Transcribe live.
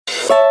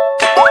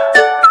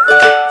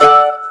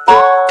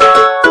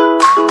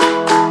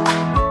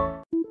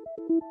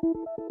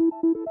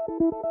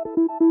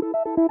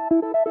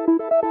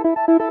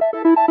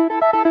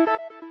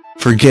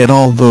Forget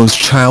all those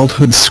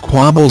childhood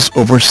squabbles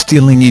over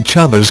stealing each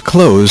other's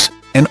clothes,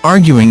 and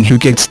arguing who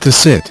gets to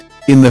sit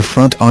in the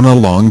front on a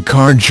long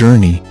car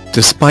journey.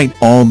 Despite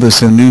all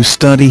this, a new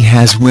study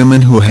has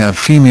women who have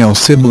female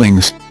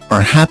siblings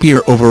are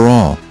happier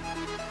overall.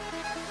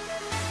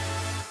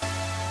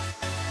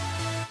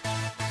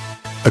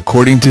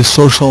 According to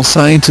social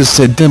scientists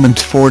at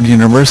Montford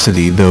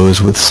University,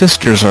 those with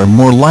sisters are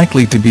more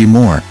likely to be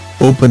more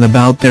open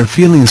about their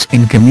feelings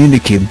and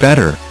communicate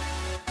better.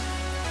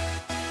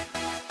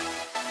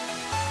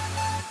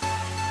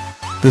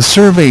 The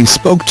survey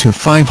spoke to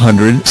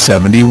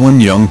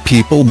 571 young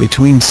people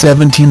between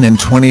 17 and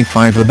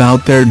 25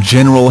 about their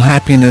general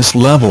happiness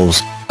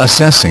levels,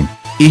 assessing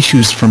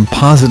issues from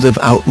positive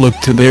outlook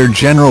to their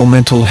general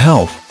mental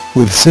health,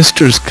 with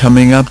sisters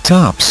coming up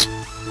tops.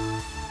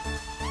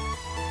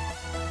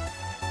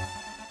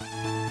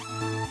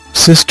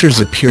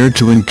 Sisters appear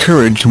to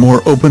encourage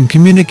more open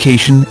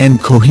communication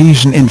and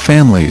cohesion in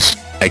families,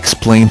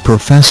 explained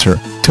Professor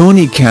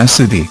Tony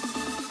Cassidy.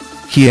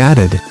 He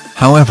added,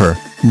 however,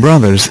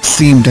 brothers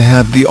seem to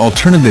have the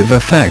alternative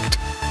effect.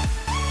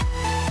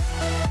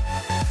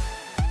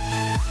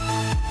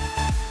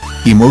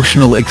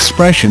 Emotional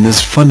expression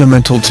is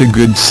fundamental to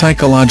good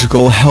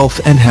psychological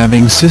health, and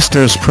having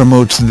sisters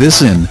promotes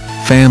this in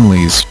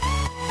families.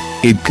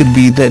 It could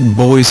be that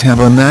boys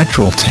have a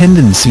natural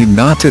tendency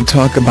not to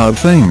talk about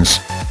things.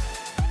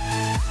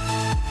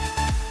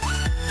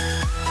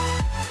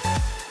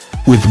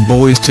 With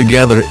boys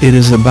together, it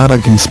is about a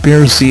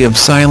conspiracy of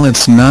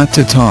silence not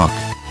to talk.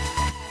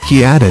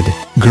 He added,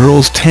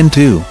 girls tend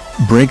to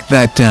break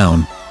that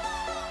down.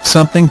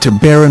 Something to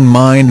bear in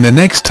mind the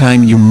next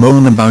time you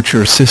moan about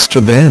your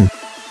sister then.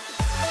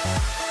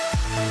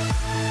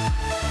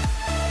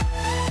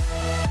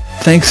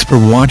 Thanks for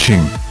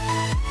watching.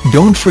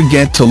 Don't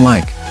forget to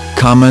like,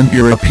 comment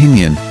your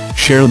opinion,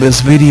 share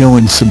this video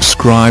and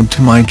subscribe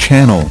to my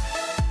channel.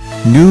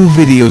 New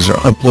videos are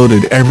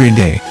uploaded every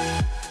day.